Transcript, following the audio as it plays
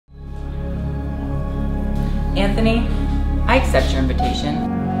Anthony, I accept your invitation.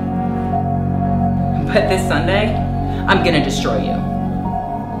 But this Sunday, I'm gonna destroy you.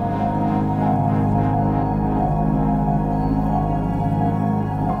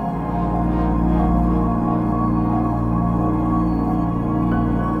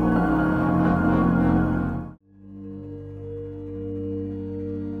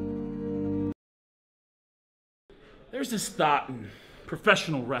 There's this thought in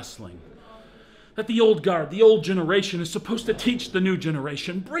professional wrestling that the old guard, the old generation is supposed to teach the new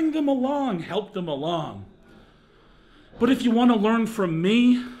generation, bring them along, help them along. But if you want to learn from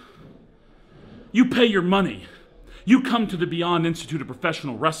me, you pay your money. You come to the Beyond Institute of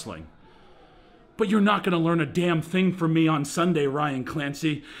Professional Wrestling. But you're not going to learn a damn thing from me on Sunday, Ryan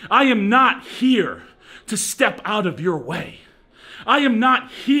Clancy. I am not here to step out of your way. I am not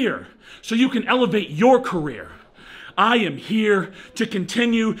here so you can elevate your career. I am here to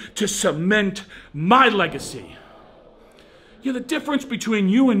continue to cement my legacy. Yeah, the difference between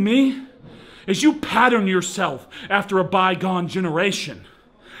you and me is you pattern yourself after a bygone generation.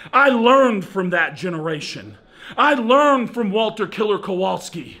 I learned from that generation. I learned from Walter Killer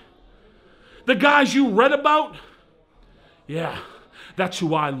Kowalski. The guys you read about, yeah, that's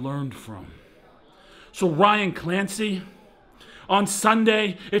who I learned from. So Ryan Clancy, on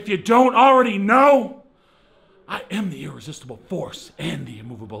Sunday, if you don't already know, I am the irresistible force and the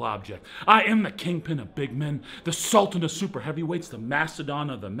immovable object. I am the kingpin of big men, the sultan of super heavyweights, the mastodon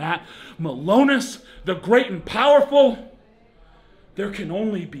of the mat, Milonas, the great and powerful. There can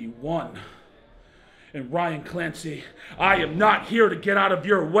only be one. And Ryan Clancy, I am not here to get out of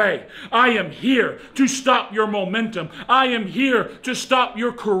your way. I am here to stop your momentum. I am here to stop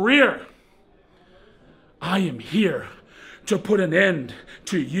your career. I am here to put an end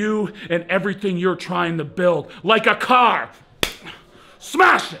to you and everything you're trying to build, like a car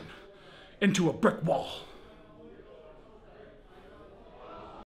smashing into a brick wall.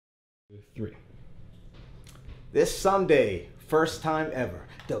 3. This Sunday, first time ever,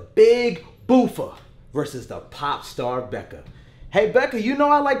 the Big Boofa versus the pop star Becca. Hey Becca, you know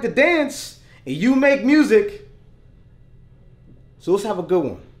I like to dance and you make music, so let's have a good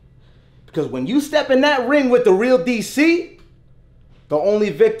one. Because when you step in that ring with the real DC, the only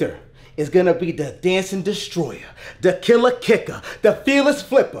victor is gonna be the dancing destroyer, the killer kicker, the fearless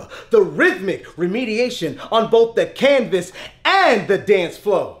flipper, the rhythmic remediation on both the canvas and the dance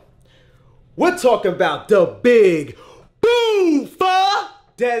floor. We're talking about the Big Boofa,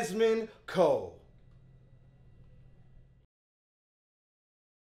 Dezmond Cole.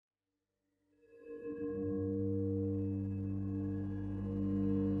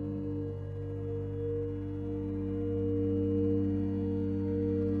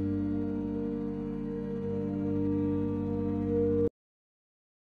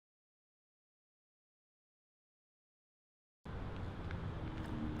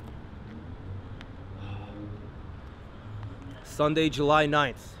 Sunday, July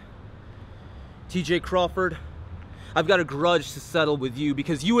 9th. TJ Crawford, I've got a grudge to settle with you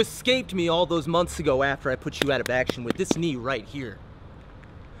because you escaped me all those months ago after I put you out of action with this knee right here.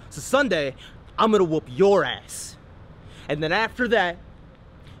 So Sunday, I'm gonna whoop your ass. And then after that,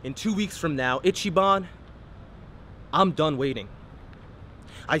 in 2 weeks from now, Ichiban, I'm done waiting.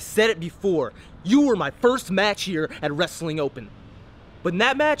 I said it before, you were my first match here at Wrestling Open. But in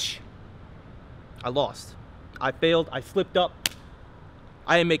that match, I lost. I failed, I slipped up.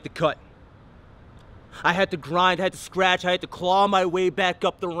 I didn't make the cut. I had to grind, I had to scratch, I had to claw my way back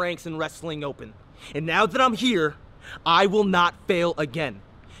up the ranks in Wrestling Open. And now that I'm here, I will not fail again.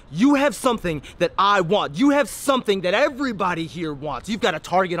 You have something that I want. You have something that everybody here wants. You've got a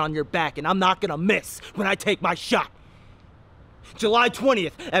target on your back, and I'm not gonna miss when I take my shot. July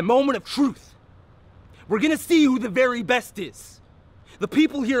 20th, at Moment of Truth. We're gonna see who the very best is. The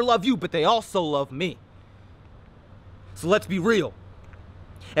people here love you, but they also love me. So let's be real.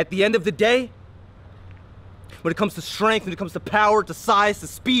 At the end of the day, when it comes to strength, when it comes to power, to size, to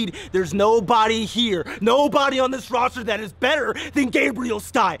speed, there's nobody here, nobody on this roster that is better than Gabriel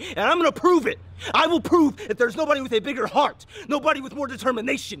Skye. And I'm gonna prove it. I will prove that there's nobody with a bigger heart, nobody with more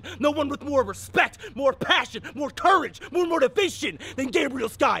determination, no one with more respect, more passion, more courage, more motivation than Gabriel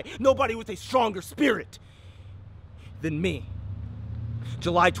Skye. Nobody with a stronger spirit than me.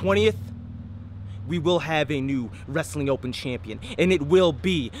 July 20th, we will have a new Wrestling Open champion, and it will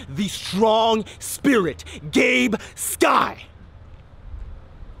be the strong spirit, Gabe Skye.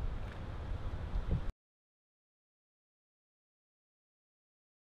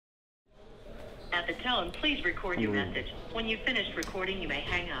 At the tone, please record your message. When you've finished recording, you may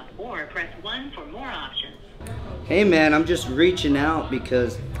hang up or press 1 for more options. Hey man, I'm just reaching out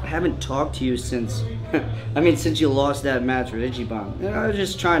because I haven't talked to you since, since you lost that match with Ichiban. And I was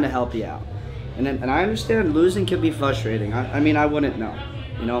just trying to help you out. And I understand losing can be frustrating. I wouldn't know.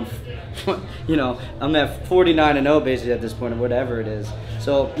 I'm at 49-0 basically at this point, or whatever it is.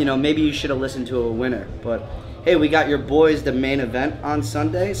 So, maybe you should have listened to a winner. But hey, we got your boys the main event on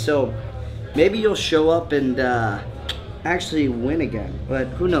Sunday, so maybe you'll show up and actually win again. But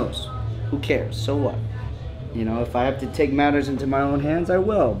who knows? Who cares? So what? If I have to take matters into my own hands, I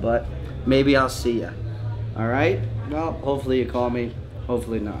will. But maybe I'll see ya. All right? Well, hopefully you call me.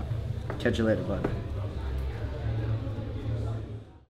 Hopefully not. Catch you later, bud.